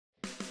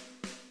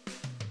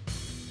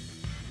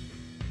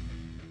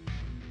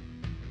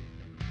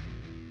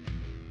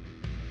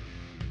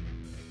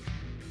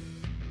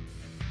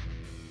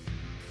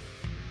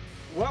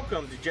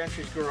Welcome to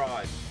Gentry's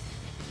Garage.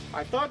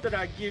 I thought that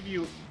I'd give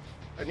you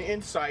an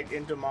insight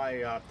into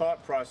my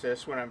thought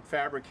process when I'm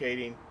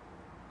fabricating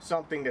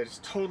something that's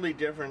totally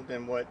different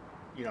than what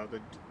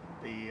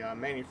the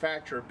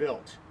manufacturer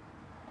built.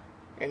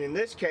 And in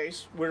this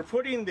case, we're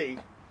putting the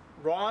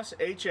Ross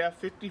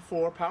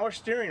HF54 power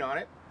steering on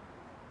it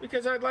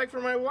because I'd like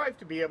for my wife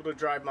to be able to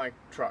drive my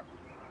truck.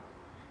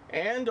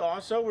 And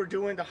also we're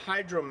doing the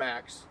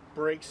Hydromax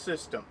brake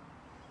system,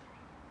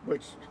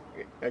 which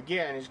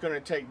again is going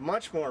to take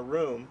much more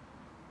room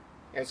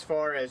as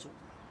far as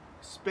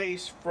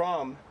space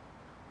from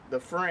the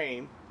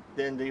frame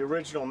than the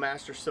original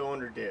master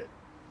cylinder did.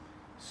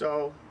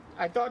 So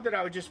I thought that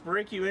I would just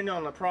break you in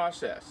on the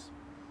process.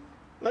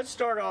 Let's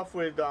start off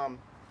with the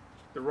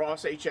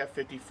Ross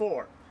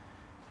HF54.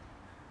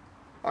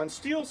 On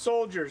Steel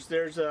Soldiers,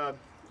 there's a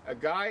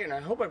guy, and I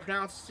hope I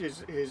pronounced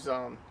his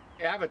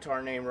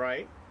avatar name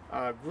right,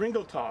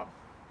 Gringeltop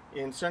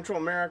in Central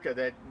America,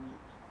 that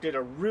did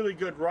a really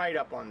good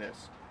write-up on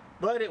this.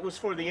 But it was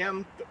for the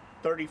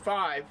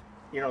M35,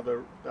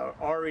 the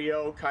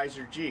REO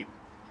Kaiser Jeep.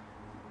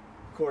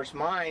 Of course,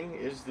 mine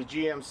is the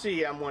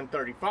GMC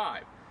M135.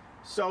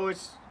 So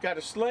it's got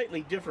a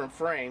slightly different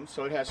frame,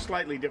 so it has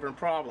slightly different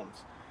problems.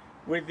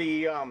 With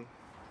the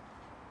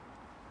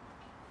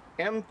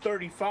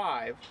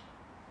M35,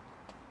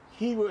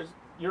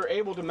 you're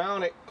able to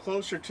mount it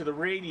closer to the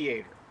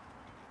radiator.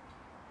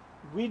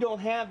 We don't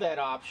have that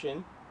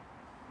option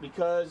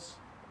because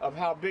of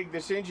how big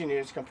this engine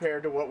is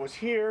compared to what was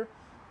here,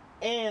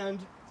 and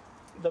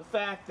the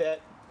fact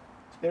that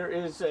there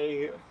is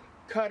a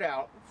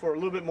cutout for a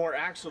little bit more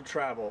axle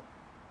travel,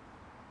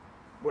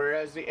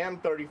 whereas the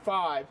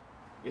M35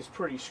 is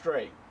pretty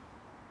straight.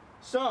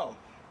 So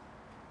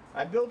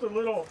I built a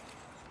little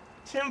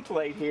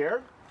template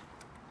here.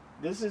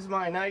 This is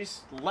my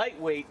nice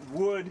lightweight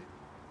wood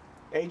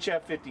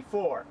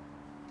HF54,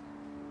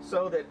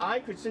 so that I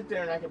could sit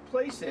there and I could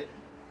place it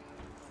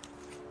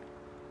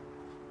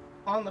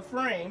on the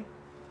frame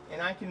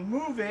and I can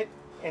move it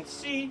and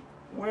see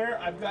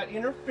where I've got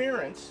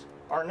interference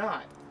or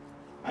not.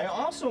 I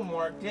also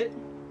marked it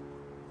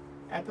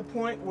at the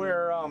point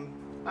where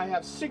I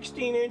have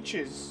 16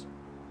 inches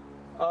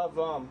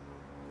of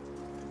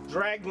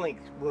drag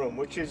length room,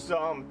 which is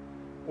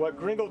what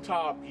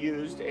Gringeltop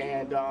used,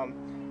 and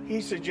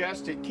he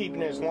suggested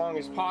keeping it as long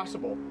as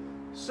possible.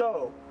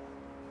 So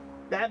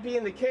that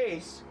being the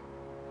case,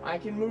 I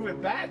can move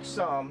it back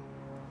some,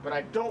 but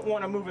I don't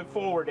want to move it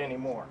forward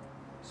anymore.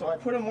 So I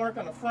put a mark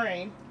on the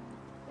frame,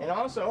 and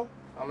also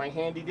on my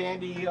handy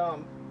dandy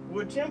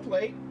wood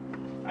template,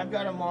 I've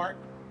got a mark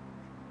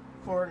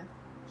for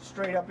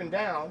straight up and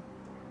down,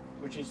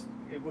 which is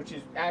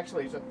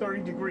actually it's a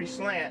 30-degree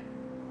slant,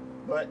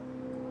 but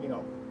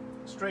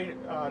straight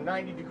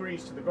 90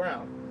 degrees to the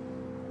ground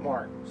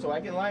mark. So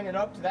I can line it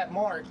up to that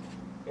mark,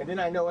 and then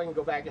I know I can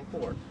go back and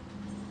forth.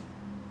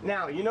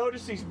 Now you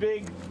notice these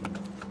big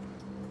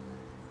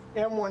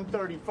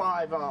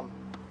M135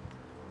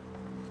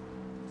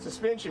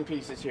 suspension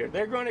pieces here.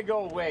 They're going to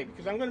go away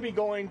because I'm going to be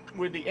going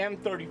with the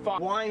M35.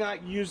 Why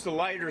not use the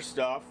lighter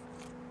stuff?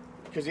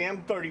 Because the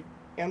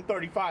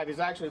M35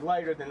 is actually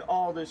lighter than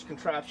all this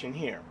contraption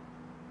here.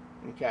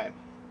 Okay.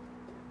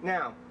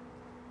 Now,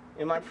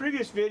 in my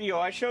previous video,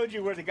 I showed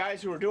you where the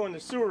guys who were doing the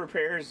sewer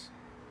repairs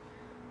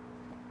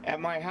at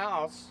my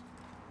house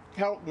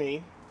helped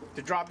me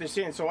to drop this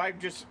in. So I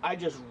just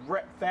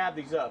fab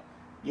these up.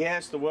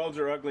 Yes, the welds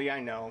are ugly,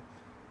 I know,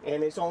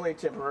 and it's only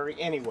temporary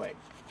anyway.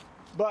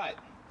 But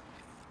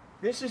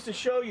this is to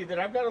show you that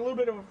I've got a little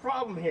bit of a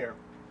problem here.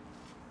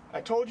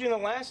 I told you in the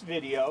last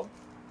video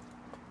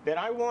that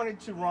I wanted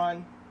to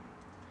run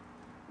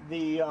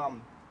the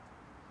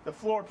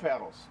floor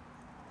pedals,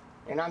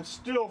 and I'm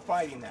still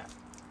fighting that.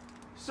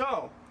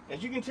 So,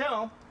 as you can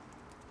tell,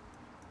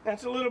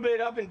 that's a little bit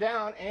up and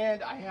down,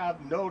 and I have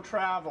no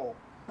travel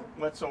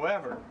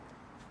whatsoever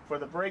for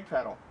the brake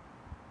pedal.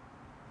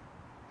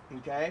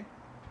 Okay?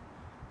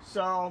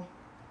 So,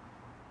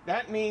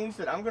 that means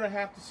that I'm going to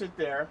have to sit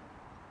there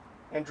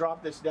and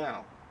drop this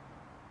down.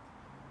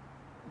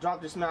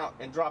 Drop this mount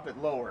and drop it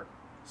lower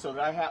so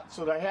that I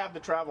have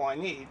the travel I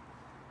need.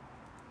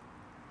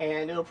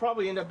 And it'll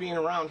probably end up being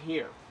around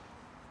here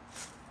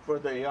for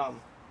the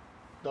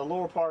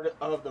lower part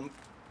of the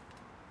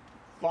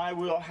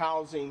flywheel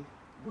housing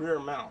rear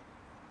mount.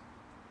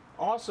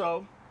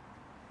 Also,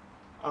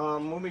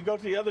 when we go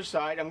to the other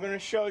side, I'm going to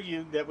show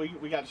you that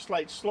we got a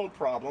slight slope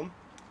problem,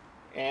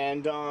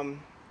 and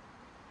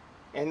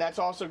that's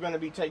also going to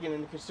be taken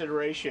into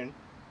consideration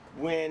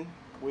when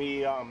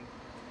we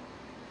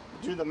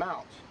do the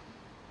mount.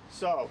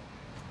 So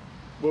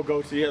we'll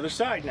go to the other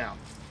side now.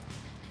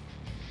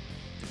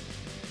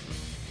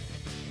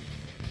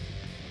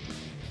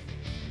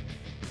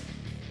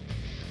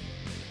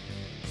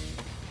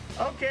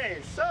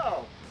 Okay,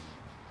 so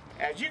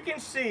as you can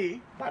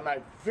see by my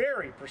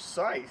very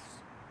precise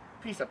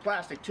piece of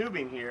plastic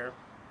tubing here,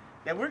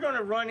 that we're going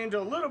to run into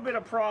a little bit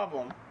of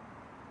problem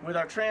with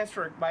our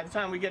transfer by the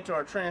time we get to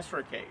our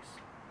transfer case.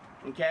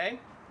 Okay?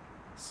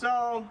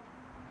 So,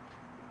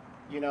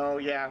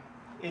 yeah,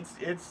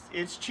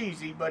 It's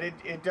cheesy, but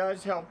it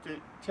does help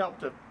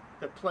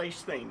to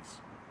place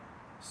things.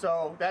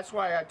 So that's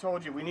why I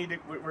told you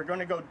we're going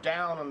to go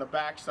down on the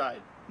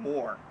backside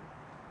more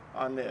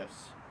on this.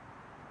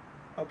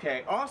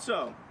 Okay.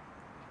 Also,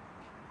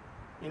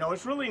 you know,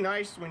 it's really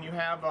nice when you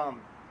have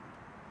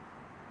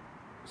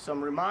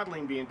some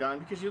remodeling being done,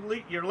 because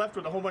you're left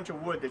with a whole bunch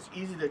of wood that's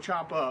easy to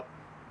chop up,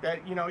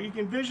 that, you know, you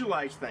can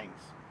visualize things.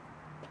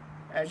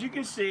 As you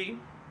can see,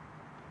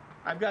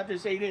 I've got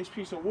this 8-inch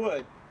piece of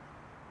wood,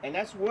 and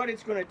that's what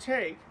it's going to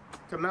take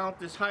to mount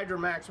this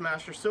Hydromax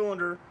master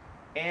cylinder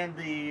and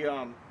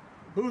the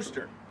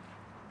booster.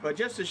 But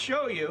just to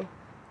show you,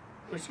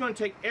 it's going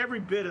to take every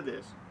bit of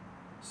this.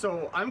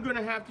 So I'm going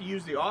to have to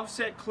use the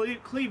offset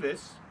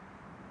clevis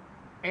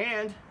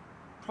and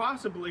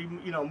possibly,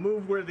 you know,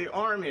 move where the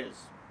arm is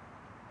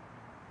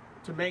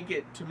to make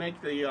the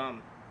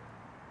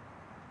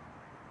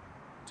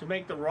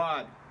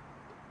rod,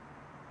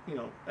 you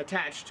know,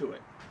 attached to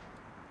it.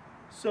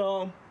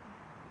 So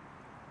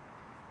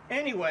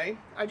anyway,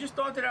 I just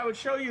thought that I would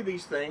show you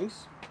these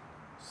things,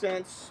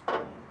 since,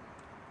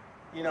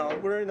 you know,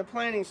 we're in the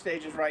planning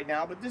stages right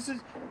now. But this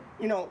is,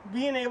 you know,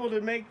 being able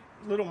to make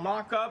little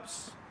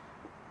mock-ups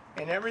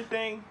and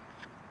everything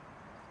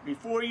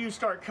before you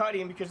start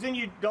cutting, because then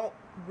you don't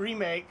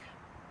remake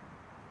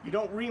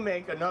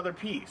another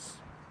piece.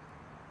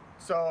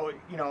 So,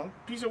 you know,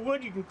 piece of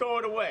wood, you can throw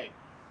it away,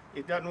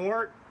 it doesn't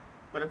work.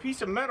 But a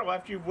piece of metal,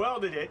 after you've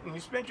welded it and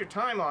you spent your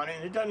time on it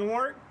and it doesn't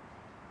work,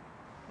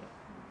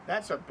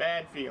 that's a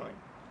bad feeling.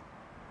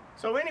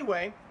 So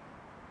anyway,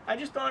 I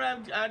just thought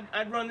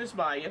I'd run this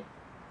by you,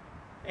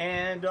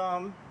 and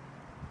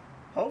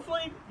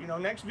hopefully, you know,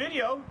 next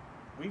video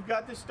we've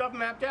got this stuff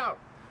mapped out.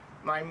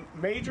 My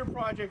major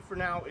project for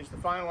now is to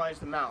finalize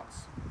the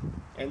mounts,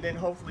 and then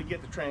hopefully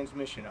get the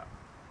transmission up.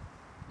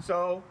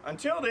 So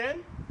until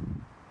then,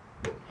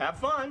 have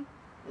fun,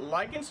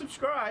 like and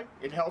subscribe.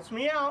 It helps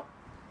me out,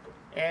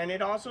 and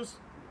it also,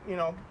 you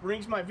know,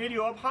 brings my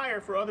video up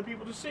higher for other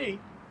people to see.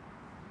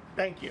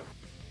 Thank you.